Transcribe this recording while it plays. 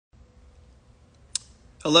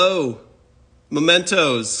Hello,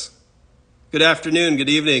 mementos. Good afternoon, good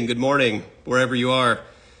evening, good morning, wherever you are.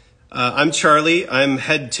 I'm Charlie. I'm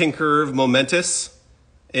head tinkerer of Momentous,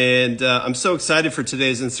 and I'm so excited for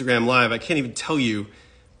today's Instagram Live. I can't even tell you,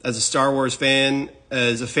 as a Star Wars fan,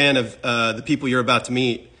 as a fan of the people you're about to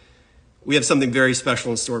meet, we have something very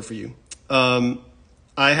special in store for you. I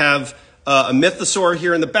have a mythosaur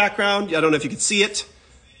here in the background. I don't know if you can see it.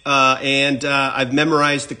 And I've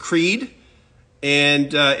memorized the creed.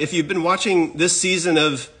 And if you've been watching this season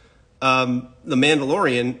of The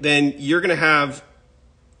Mandalorian, then you're going to have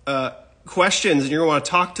questions and you're going to want to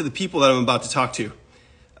talk to the people that I'm about to talk to.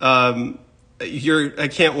 I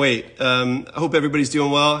can't wait. I hope everybody's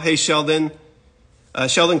doing well. Hey, Sheldon.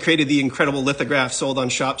 Sheldon created the incredible lithograph sold on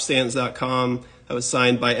shopstands.com. That was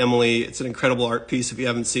signed by Emily. It's an incredible art piece if you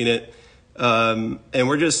haven't seen it. And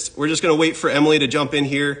we're just going to wait for Emily to jump in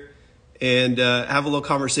here and have a little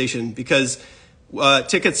conversation because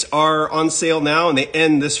tickets are on sale now and they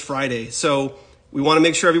end this Friday. So we want to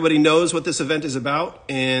make sure everybody knows what this event is about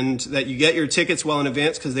and that you get your tickets well in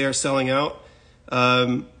advance because they are selling out.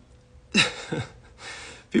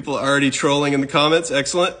 People are already trolling in the comments.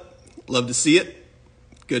 Excellent. Love to see it.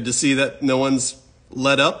 Good to see that no one's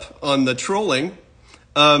let up on the trolling.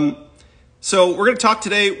 So we're going to talk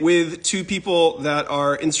today with two people that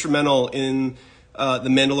are instrumental in the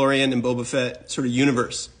Mandalorian and Boba Fett sort of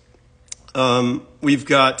universe. We've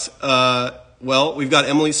got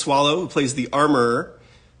Emily Swallow, who plays the armorer.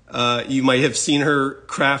 You might have seen her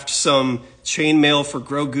craft some chainmail for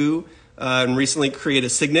Grogu and recently create a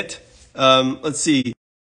signet. Let's see.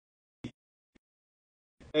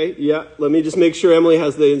 Okay, yeah, let me just make sure Emily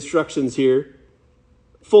has the instructions here.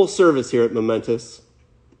 Full service here at Momentous.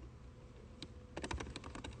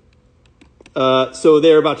 So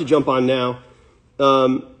they're about to jump on now.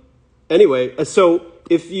 Anyway, so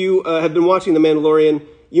if you have been watching The Mandalorian,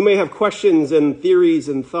 you may have questions and theories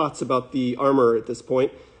and thoughts about the armor at this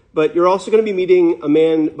point, but you're also going to be meeting a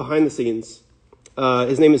man behind the scenes.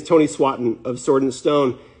 His name is Tony Swatton of Sword and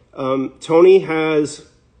Stone. Tony has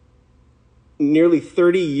nearly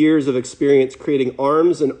 30 years of experience creating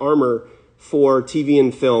arms and armor for TV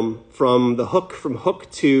and film, from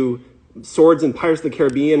Hook to swords in Pirates of the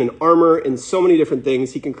Caribbean and armor and so many different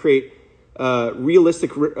things. He can create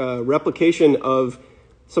realistic replication of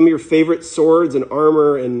some of your favorite swords and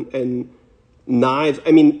armor and knives.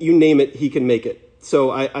 I mean, you name it, he can make it.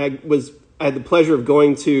 So I had the pleasure of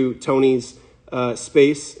going to Tony's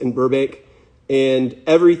space in Burbank, and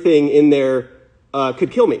everything in there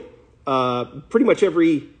could kill me. Pretty much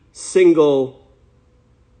every single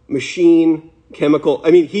machine, chemical.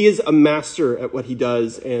 I mean, he is a master at what he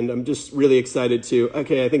does, and I'm just really excited to.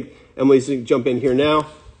 Okay, I think Emily's going to jump in here now.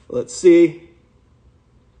 Let's see.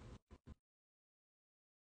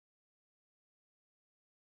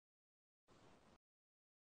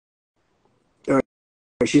 All right,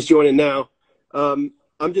 she's joining now. I'm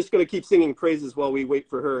just going to keep singing praises while we wait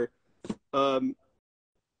for her.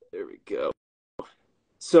 There we go.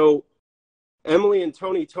 So Emily and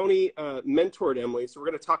Tony mentored Emily, so we're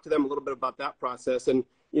going to talk to them a little bit about that process. And,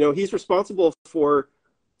 you know, he's responsible for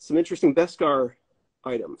some interesting Beskar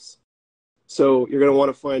items. So you're going to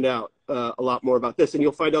want to find out a lot more about this, and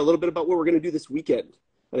you'll find out a little bit about what we're going to do this weekend.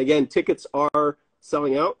 And again, tickets are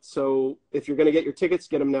selling out, so if you're going to get your tickets,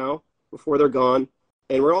 get them now before they're gone.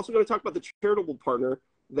 And we're also going to talk about the charitable partner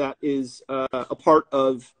that is a part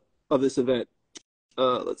of this event.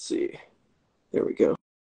 Let's see. There we go.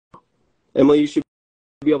 Emily, you should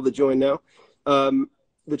be able to join now.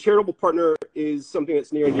 The charitable partner is something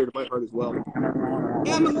that's near and dear to my heart as well.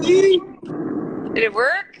 Emily! Did it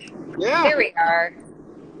work? Yeah. Here we are.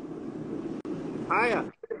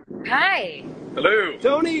 Hiya. Hi. Hello.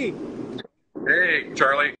 Tony! Hey,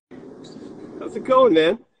 Charlie. How's it going,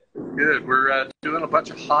 man? Good. We're doing a bunch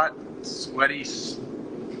of hot, sweaty,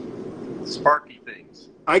 sparky things.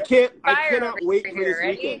 I cannot wait for this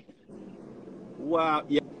ready? weekend. Wow.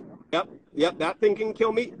 Yep. That thing can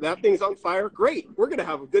kill me. That thing's on fire. Great. We're going to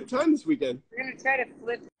have a good time this weekend. We're going to try to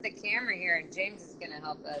flip the camera here, and James is going to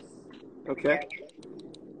help us. Okay.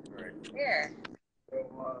 All right. Here.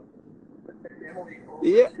 So, Emily will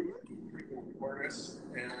for us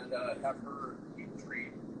and have her heat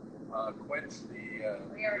treat quench the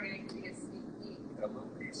We are going to give you a sneak peek. a little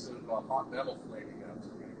piece of hot metal flaming up. So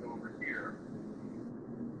we're going to go over here.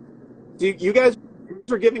 You guys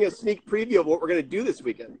are giving a sneak preview of what we're going to do this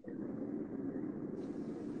weekend.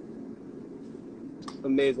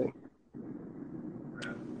 Amazing.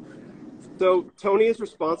 So Tony is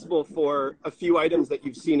responsible for a few items that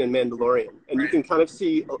you've seen in Mandalorian, and you can kind of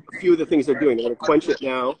see a few of the things they're doing. They're going to quench it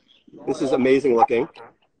now. This is amazing looking.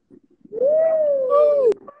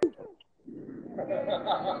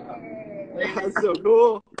 That's so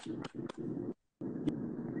cool.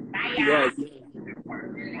 Yes.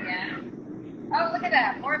 Yeah. Oh, look at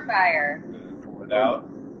that. More fire. Pull it out.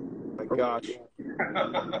 My gosh.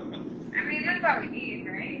 I mean, that's all we need,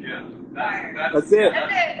 right? Yeah. That's it.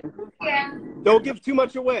 That's it. Yeah. Don't give too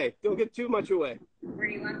much away. Don't give too much away. Where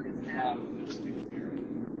do you want this now?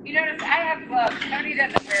 You notice I have gloves. Tony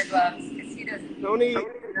doesn't wear gloves because he doesn't. Tony.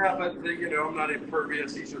 Yeah, but I'm not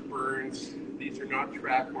impervious. These are burns. These are not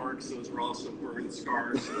track marks. Those are also burn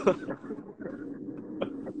scars.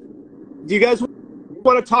 Do you guys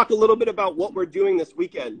want to talk a little bit about what we're doing this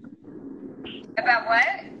weekend? About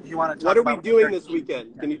what? You want to talk What are we about doing this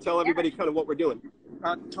weekend? Can you tell everybody kind of what we're doing?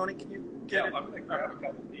 Tony, can you Yeah, get it? I'm going to grab a couple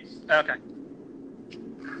of these. Okay.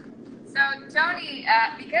 So, Tony,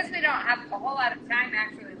 because we don't have a whole lot of time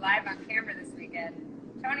actually live on camera this weekend,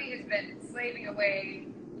 Tony has been slaving away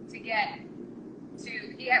to get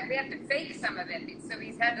to, we have to fake some of it. So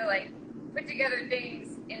he's had to like put together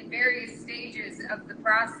things in various stages of the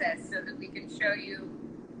process so that we can show you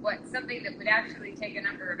something that would actually take a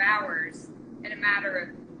number of hours in a matter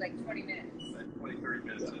of like 20 minutes. Like 20, 30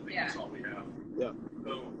 minutes, I think Yeah. that's all we have. Yeah.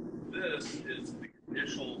 So this is the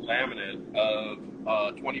initial laminate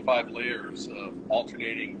of 25 layers of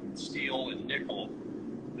alternating steel and nickel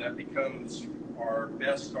that becomes our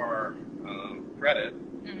Beskar credit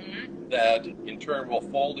that in turn will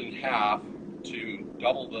fold in half to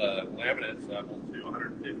double the laminate level to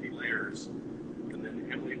 150 layers. And then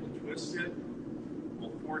Emily will twist it.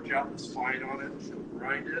 We'll forge out the spine on it. She'll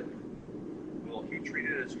grind it. We'll heat treat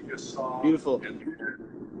it as you just saw. Beautiful. And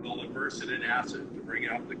we'll immerse it in acid to bring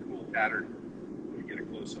out the cool pattern. Let me get a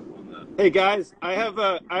close up on that. Hey guys, I have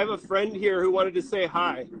a friend here who wanted to say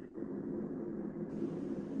hi.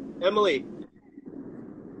 Emily.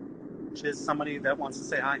 There's somebody that wants to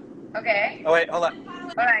say hi. Okay. Oh, wait, hold on.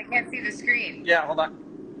 Hold on, I can't see the screen. Yeah, hold on.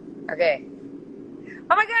 Okay.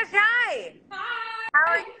 Oh my gosh, hi! Hi!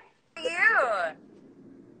 How are you?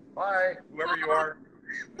 Bye, whoever you are.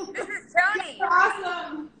 This is Tony. You're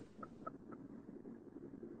awesome.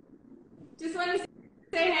 Just wanted to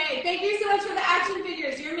say hey. Thank you so much for the action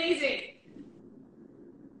figures. You're amazing.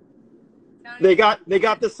 They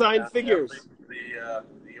got the signed figures. The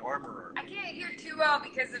armorer. I can't hear too well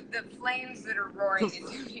because of the flames that are roaring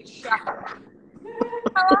into each shop.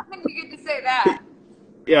 How often do you get to say that?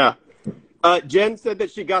 Yeah. Jen said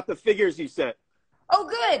that she got the figures you sent. Oh,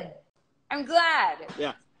 good. I'm glad.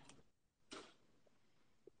 Yeah.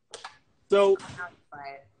 So,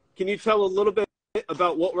 can you tell a little bit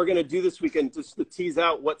about what we're going to do this weekend, just to tease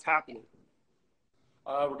out what's happening?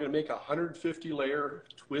 We're going to make a 150 layer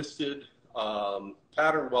twisted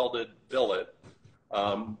pattern welded billet,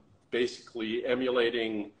 basically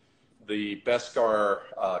emulating the Beskar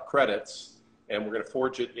credits, and we're going to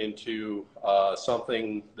forge it into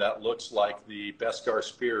something that looks like the Beskar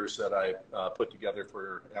spears that I put together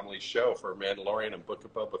for Emily's show for Mandalorian and Book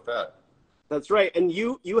of Boba Fett. That's right, and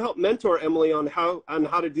you helped mentor Emily on how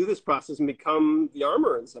to do this process and become the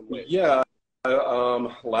armor in some ways. Yeah.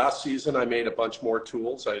 Last season, I made a bunch more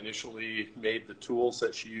tools. I initially made the tools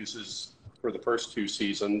that she uses for the first 2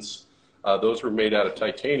 seasons. Those were made out of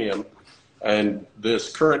titanium. And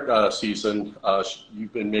this current season,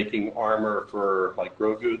 you've been making armor for like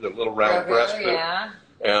Grogu, the little round breastplate. Yeah.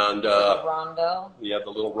 And rondelle. Yeah, the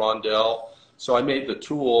little rondelle. So I made the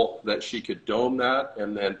tool that she could dome that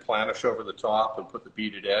and then planish over the top and put the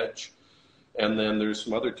beaded edge. And then there's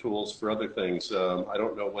some other tools for other things. I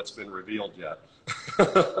don't know what's been revealed yet. You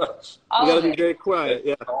got to be very quiet.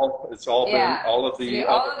 Yeah. It's all been, all of the... See,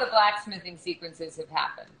 all of the blacksmithing sequences have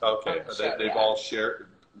happened. Okay, Show, they've all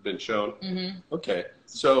been shown? Mm-hmm. Okay,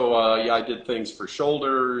 so yeah, I did things for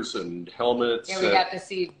shoulders and helmets. Yeah, we got to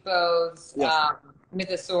see bows, Yes.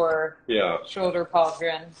 mythosaur, Yeah. shoulder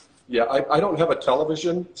pauldron. Yeah, I don't have a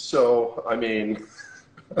television, so, I mean...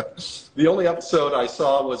 The only episode I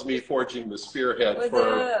saw was me forging the spearhead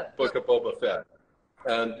for Book of Boba Fett.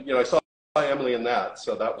 And, you know, I saw Emily in that,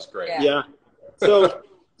 so that was great. Yeah.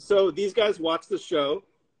 So these guys watch the show,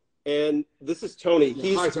 and this is Tony.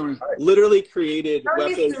 He's Hi, Tony. literally created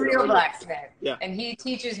Tony's weapons. the real blacksmith. Yeah. And he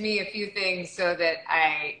teaches me a few things so that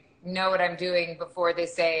I know what I'm doing before they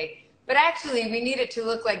say, but actually, we need it to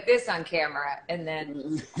look like this on camera. And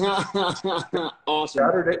then...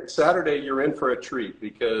 Awesome. Saturday, you're in for a treat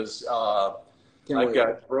because I've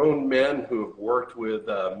got grown men who have worked with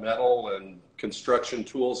metal and construction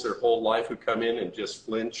tools their whole life who come in and just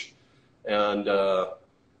flinch. And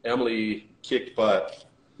Emily kicked butt.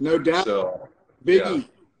 No doubt. So, Biggie.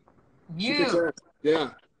 You. Yeah.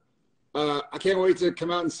 I can't wait to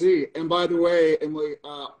come out and see. And by the way, Emily,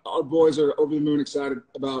 our boys are over the moon excited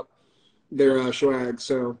about their swag.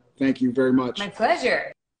 So thank you very much. My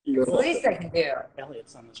pleasure. It's the least I can do.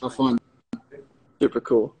 Elliot's on this. How fun. Super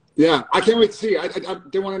cool. Yeah, I can't wait to see. I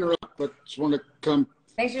didn't want to interrupt, but just want to come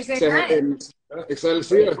Thanks for saying say hi. hi. And excited to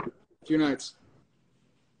see you in a few nights.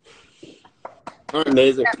 All right.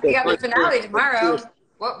 Amazing. Yeah, we got the finale tomorrow.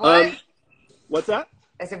 What? What's that?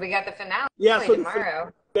 I said we got the finale So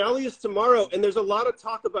tomorrow. the finale is tomorrow, and there's a lot of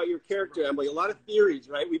talk about your character, Emily. A lot of theories,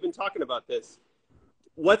 right? We've been talking about this.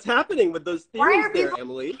 What's happening with those Why theories are there, people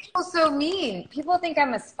Emily? so mean? People think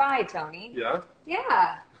I'm a spy, Tony. Yeah.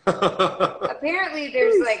 Yeah. Apparently,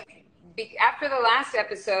 there's like after the last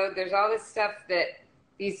episode, there's all this stuff that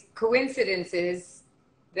these coincidences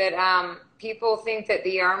that people think that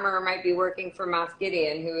the armor might be working for Moff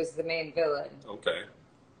Gideon, who is the main villain. Okay.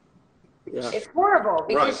 Yeah. It's horrible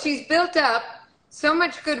because Right. she's built up so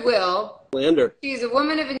much goodwill. Lander. She's a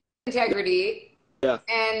woman of integrity. Yeah.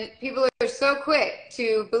 And people are so quick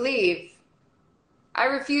to believe. I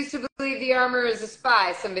refuse to believe the armor is a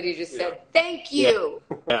spy, somebody just said. Thank you.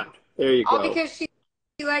 Yeah. There you go. All because she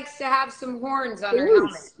likes to have some horns on her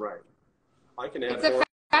helmet. Right. I can add It's a horns.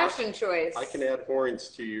 fashion choice. I can add horns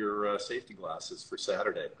to your safety glasses for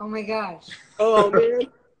Saturday. Oh my gosh. Oh man.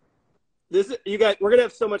 You guys, we're gonna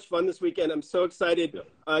have so much fun this weekend. I'm so excited.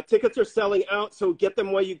 Tickets are selling out, so get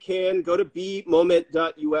them while you can. Go to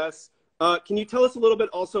bmoment.us. Can you tell us a little bit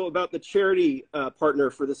also about the charity partner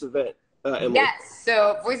for this event, Emily? Yes.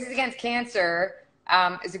 So Voices Against Cancer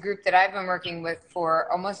is a group that I've been working with for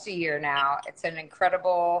almost a year now. It's an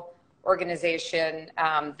incredible organization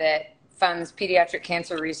that funds pediatric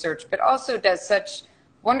cancer research, but also does such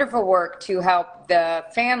wonderful work to help the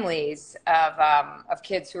families of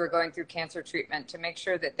kids who are going through cancer treatment to make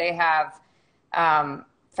sure that they have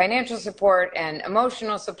financial support and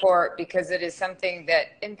emotional support, because it is something that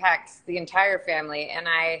impacts the entire family. And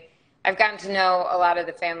I've gotten to know a lot of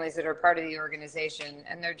the families that are part of the organization,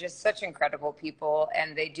 and they're just such incredible people,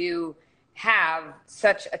 and they do have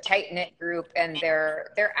such a tight-knit group, and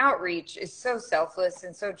their outreach is so selfless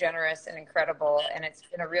and so generous and incredible. And it's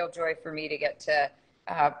been a real joy for me to get to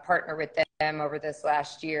partner with them over this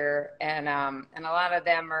last year. And a lot of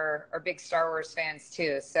them are big Star Wars fans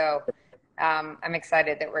too. So I'm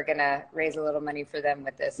excited that we're going to raise a little money for them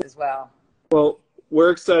with this as well. Well, we're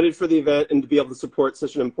excited for the event and to be able to support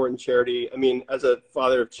such an important charity. I mean, as a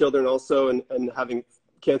father of children also, and having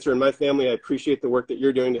cancer in my family, I appreciate the work that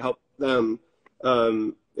you're doing to help them.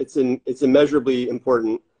 It's immeasurably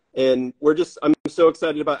important. And I'm so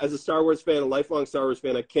excited about, as a Star Wars fan, a lifelong Star Wars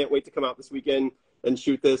fan, I can't wait to come out this weekend and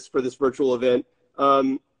shoot this for this virtual event.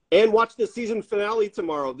 And watch the season finale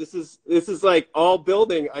tomorrow. This is like all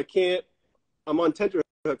building. I'm on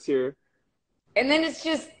tenterhooks here. And then it's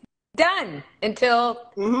just done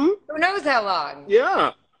until who knows how long.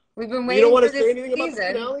 Yeah. We've been You waiting don't want for to this say anything about the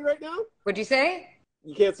season. finale right now? What'd you say?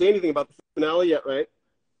 You can't say anything about the finale yet, right?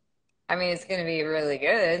 I mean, it's going to be really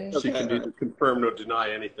good. She can neither confirm nor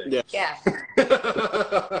deny anything. Yeah. Yeah.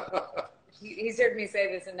 He's heard me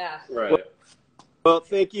say this enough. Right. Well,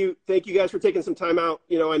 thank you guys for taking some time out.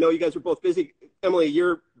 You know, I know you guys are both busy. Emily,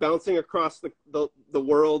 you're bouncing across the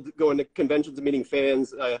world, going to conventions and meeting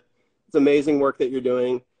fans. It's amazing work that you're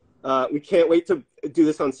doing. We can't wait to do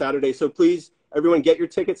this on Saturday. So please, everyone, get your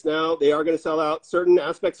tickets now. They are going to sell out. Certain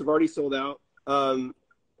aspects have already sold out.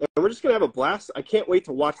 And we're just going to have a blast. I can't wait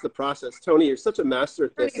to watch the process. Tony, you're such a master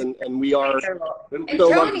at this, and we are. And So much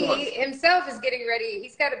fun. Tony himself is getting ready.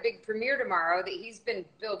 He's got a big premiere tomorrow that he's been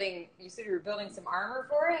building. You said you were building some armor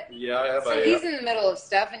for it? Yeah, I have So he's in the middle of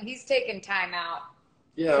stuff, and he's taking time out.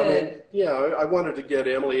 I wanted to get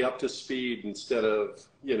Emily up to speed instead of,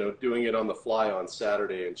 doing it on the fly on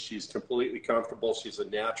Saturday. And she's completely comfortable. She's a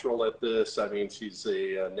natural at this. I mean, she's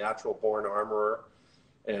a natural born armorer.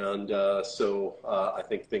 And so I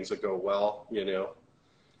think things will go well,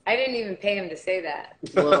 I didn't even pay him to say that.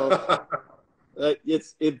 Well,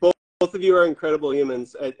 both of you are incredible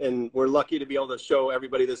humans, and we're lucky to be able to show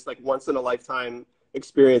everybody this like once in a lifetime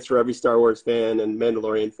experience for every Star Wars fan and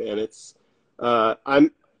Mandalorian fan. It's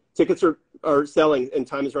tickets are selling and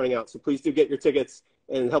time is running out, so please do get your tickets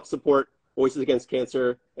and help support Voices Against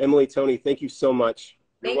Cancer. Emily, Tony, thank you so much.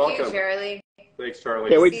 You're Thank welcome. you, Charlie. Thanks, Charlie.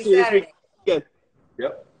 Can't wait to See see you this Saturday. weekend.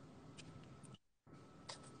 Yep.